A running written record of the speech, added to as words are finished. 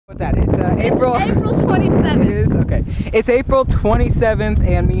What's that? It's April 27th. It is? Okay. It's April 27th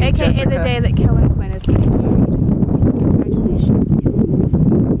and me and AKA Jessica. the day that Kellen Quinn is getting married.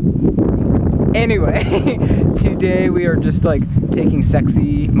 Congratulations. Anyway, today we are just like taking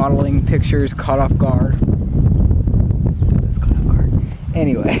sexy modeling pictures caught off guard. That's caught off guard.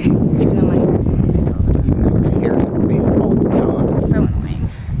 Anyway. Even though my hair's faithful. so annoying.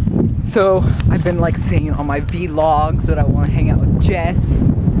 So I've been like saying on my vlogs that I want to hang out with Jess.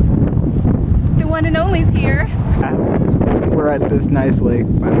 The one and only's here. We're at this nice lake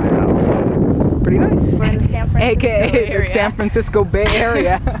by my house. It's pretty nice. We're in the San Francisco AKA area. the San Francisco Bay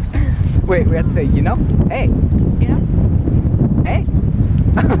Area. Wait, we have to say, you know? Hey. You know? Hey.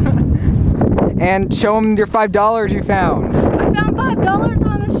 And show them your $5 you found. I found $5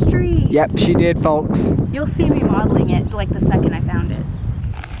 on the street. Yep, she did, folks. You'll see me modeling it like the second I found it.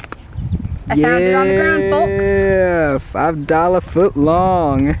 I found it on the ground, folks. Yeah, $5 foot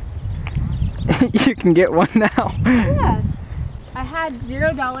long. You can get one now. Yeah. I had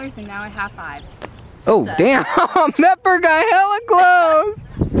 $0 and now I have $5. Oh, damn. That bird got hella close.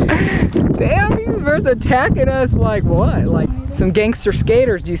 Damn, these birds attacking us like what? Like some gangster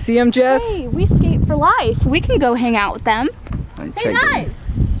skaters. Do you see them, Jess? Hey, we skate for life. We can go hang out with them. Hey, guys.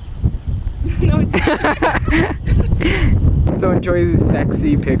 No, I'm just So enjoy these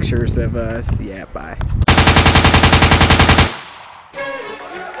sexy pictures of us. Yeah, bye.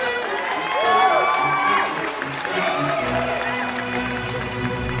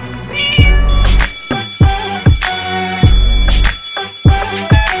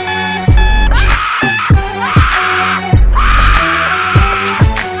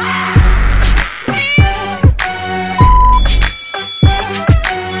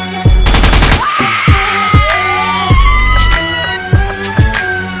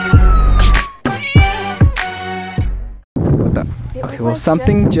 Okay, well,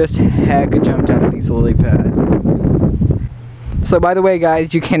 something just heck jumped out of these lily pads. So, by the way,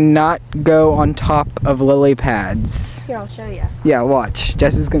 guys, you cannot go on top of lily pads. Here, I'll show you. Yeah, watch.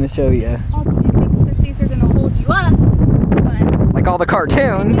 Jess is gonna show you. Oh, you think that these are gonna hold you up, but Like all the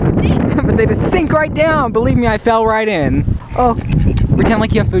cartoons, sink. but they just sink right down. Believe me, I fell right in. Oh, pretend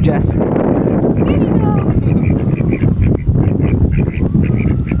like you have food, Jess. There you go.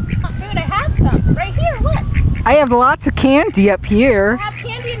 Food, I have some. Right here, look. I have lots of candy up here. I have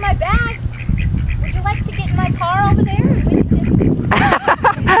candy in my bag. Would you like to get in my car over there? And we can just...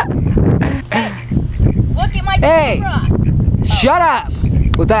 Hey, look at my camera. Shut up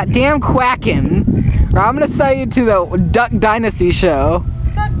with that damn quacking, or I'm gonna sell you to the Duck Dynasty show.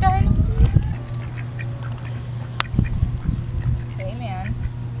 Duck Dynasty. Hey, man.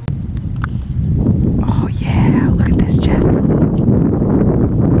 Oh yeah, look at this, Jess.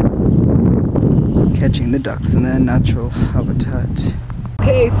 Catching the ducks in their natural habitat.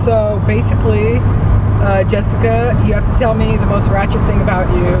 Okay, so basically, Jessica, you have to tell me the most ratchet thing about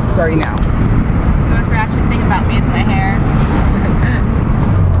you starting now. The most ratchet thing about me is my hair.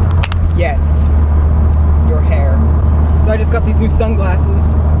 Yes, your hair. So I just got these new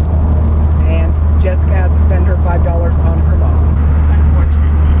sunglasses, and Jessica has to spend her $5 on her mom.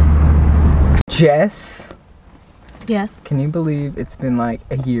 Unfortunately. Jess? Yes. Can you believe it's been like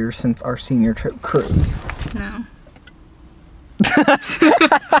a year since our senior trip cruise? No.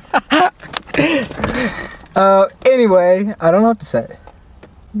 Anyway, I don't know what to say.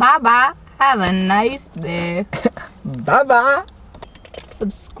 Bye-bye. Have a nice day. Bye-bye.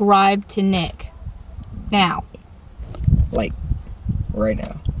 Subscribe to Nick. Now. Like, right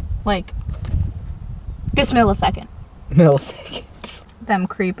now. Like, this millisecond. Milliseconds. Them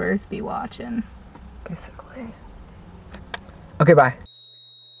creepers be watching. Basically. Okay, bye.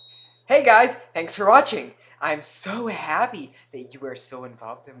 Hey guys, thanks for watching. I'm so happy that you are so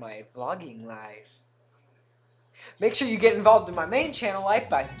involved in my vlogging life. Make sure you get involved in my main channel life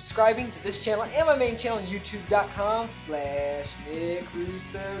by subscribing to this channel and my main channel,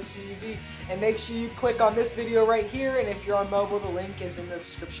 youtube.com/NickRussoTV. And make sure you click on this video right here, and if you're on mobile, the link is in the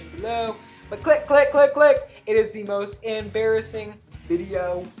description below. But click, click, click, click. It is the most embarrassing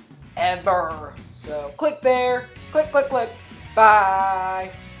video ever. So click there, click, click, click. Bye.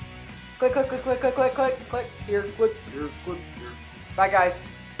 Click, click, click, click, click, click, click, click. Here, click, here, click, here. Bye, guys.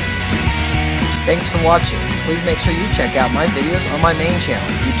 Thanks for watching. Please make sure you check out my videos on my main channel,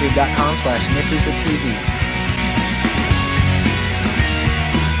 youtube.com/NickRussoTV.